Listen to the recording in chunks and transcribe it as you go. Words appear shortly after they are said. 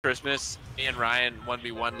Christmas, me and Ryan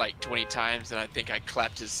 1v1 like 20 times, and I think I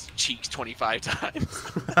clapped his cheeks 25 times.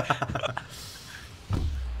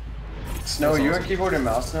 Snow, are you on keyboard and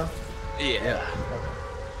mouse now? Yeah.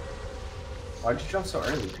 Why'd you jump so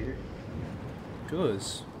early, Peter?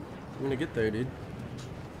 Cause I'm gonna get there, dude.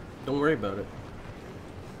 Don't worry about it.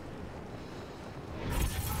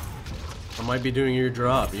 I might be doing your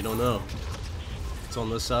drop, you don't know. It's on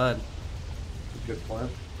this side. Good plan.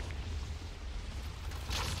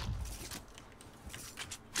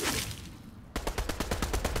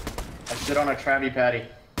 I sit on a Travie Patty.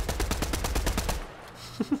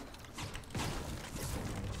 Did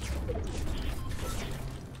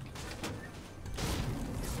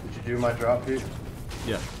you do my drop, Pete?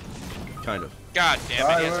 Yeah, kind of. God damn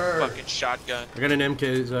it, he has a fucking shotgun. I got an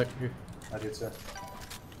MK, Zach. Here. I did too.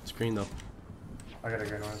 It's green though. I got a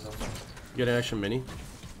green one as well. You got an extra mini?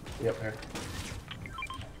 Yep, here.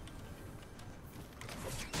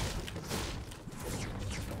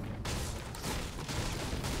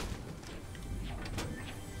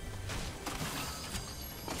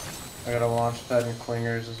 I got a launch pad and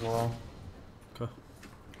clingers as well. Okay.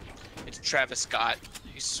 It's Travis Scott.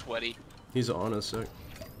 He's sweaty. He's on us, Zach.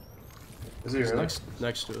 Is he He's really?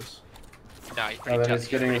 next to us. Nah, he's pretty Oh, then tough. he's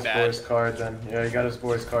getting his bad. boy's card then. Yeah, he got his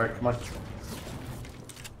boy's card. Come on.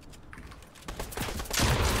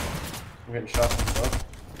 I'm getting shot from above.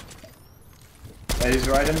 Yeah, he's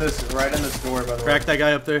right in this door, by the way. Crack that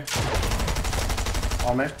guy up there.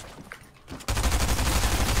 On me.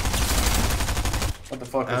 What the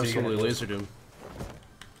fuck is he gonna Absolutely do? lasered him.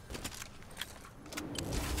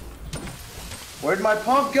 Where'd my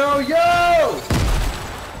pump go? Yo!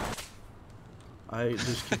 I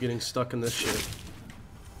just keep getting stuck in this shit.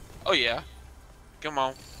 Oh yeah. Come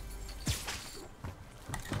on.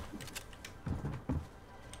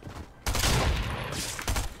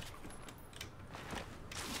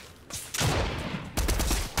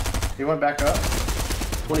 He went back up.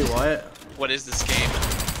 20 Wyatt. What is this game?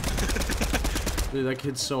 Dude, that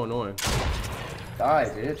kid's so annoying.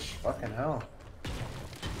 Die, bitch. Fucking hell.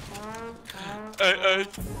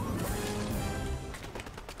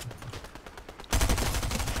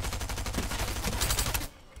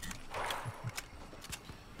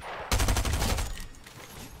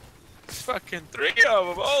 Fucking 3 of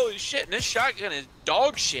them. Holy shit. And this shotgun is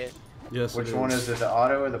dog shit. Yes. Which one is it, the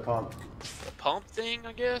auto or the pump? The pump thing,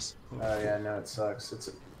 I guess? Oh yeah, no, it sucks.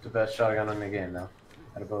 It's the best shotgun in the game now.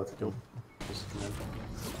 Out of both of them. Just,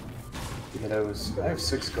 you know, I have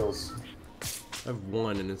 6 kills. I have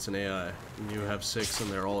 1 and it's an AI. And you have 6 and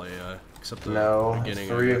they're all AI. Except the No, beginning.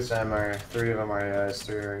 3 of them are AIs,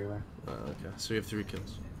 3 are regular. Okay, so you have 3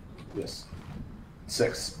 kills. Yes.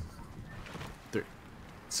 6. 3.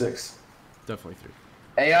 6. Definitely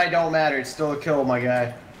 3. AI don't matter, it's still a kill, my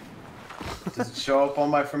guy. Does it show up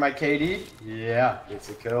on for my KD? Yeah, it's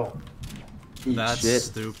a kill. Eat That's shit.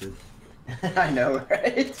 stupid. I know,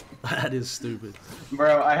 right? That is stupid.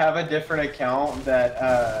 Bro, I have a different account that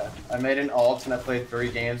I made an alt and I played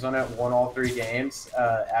 3 games on it, won all 3 games,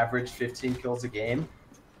 averaged 15 kills a game.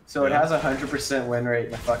 So it has a 100% win rate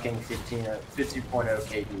and a fucking 50.0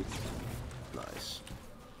 KD. Nice.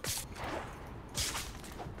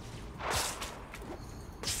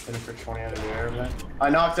 Hit him for 20 out of the air, man. I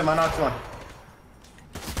knocked him, I knocked one.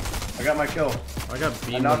 I got my kill. I got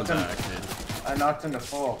beamed on the back, dude. I knocked him to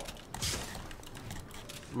full.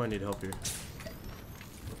 Might need help here.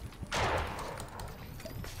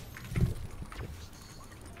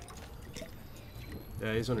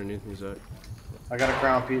 Yeah, he's underneath me, Zach. I got a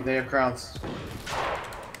crown, Pete. They have crowns.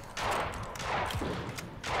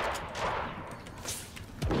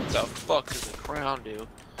 What the fuck does the crown do?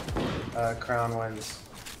 Crown wins.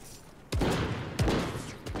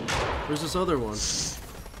 Where's this other one?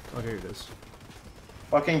 Oh, here it is.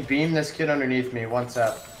 Fucking beam this kid underneath me. 1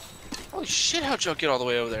 tap. Holy shit, how'd y'all get all the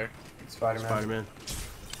way over there? Spider-Man. Spider-Man.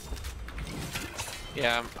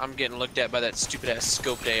 Yeah, I'm getting looked at by that stupid ass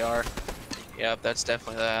scoped AR. Yep, that's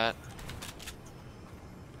definitely that.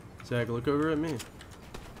 Zach, look over at me.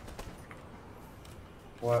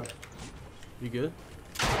 What? You good?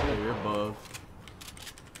 Yeah, you're above.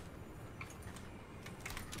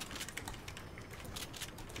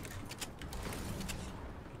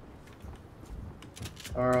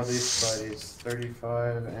 Are all these Spideys?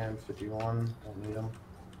 35 and 51. Don't need them.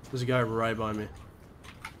 There's a guy right by me.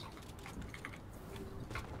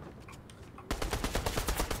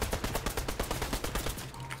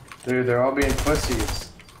 Dude, they're all being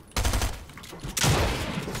pussies.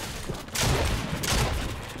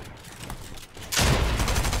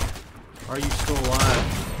 Are you still alive?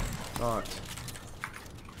 Fuck.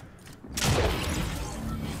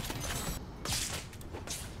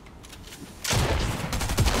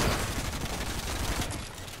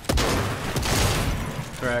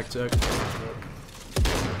 crack tech.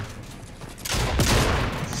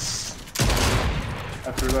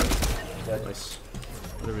 After reload. Dead. Nice.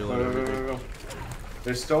 I'm gonna reload everything. Go.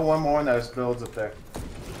 There's still one more in those builds up there.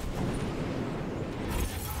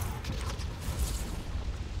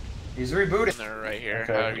 He's rebooting. They're right here.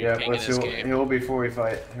 Okay, yeah, let's he'll before we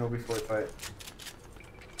fight. He'll before we fight.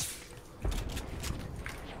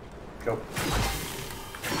 Go.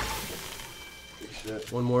 Good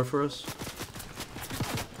shit. One more for us.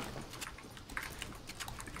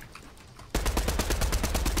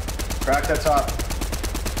 Crack that top.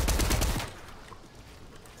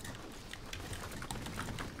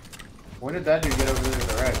 When did that dude get over there to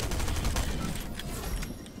the right?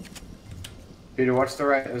 Peter, watch the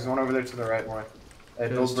right. There's one over there to the right more. Hey,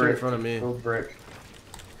 Okay, build two in brick. front of me. Build brick.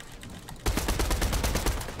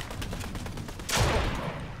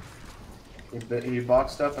 He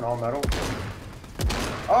boxed up in all metal.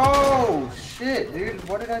 Oh shit, dude!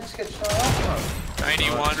 What did I just get shot off from?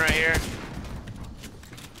 91 right here.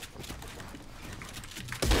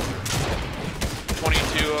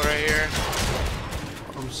 22 right here.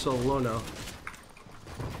 I'm so low now.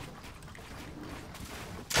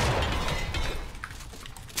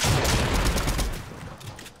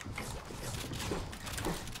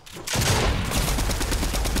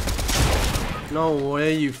 No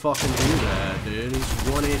way you fucking do that, dude. He's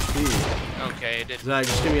 1 HP. Okay, it did. Zach,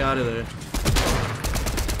 just get me out of there.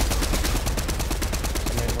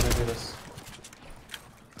 When I do this.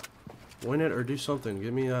 Win it or do something.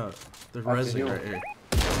 Get me out. They're Off the rezzing hill. right here.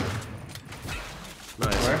 Nice.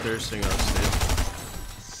 Where? They're thirsting us, dude.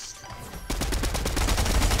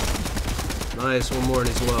 Nice. One more and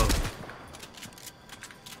he's low.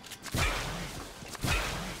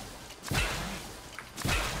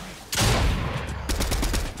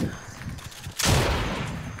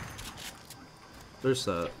 There's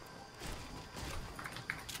that.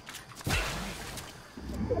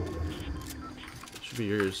 Should be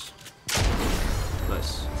yours.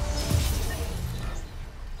 Nice.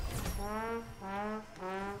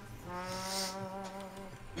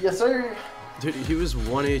 Yes, sir. Dude, he was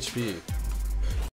 1 HP.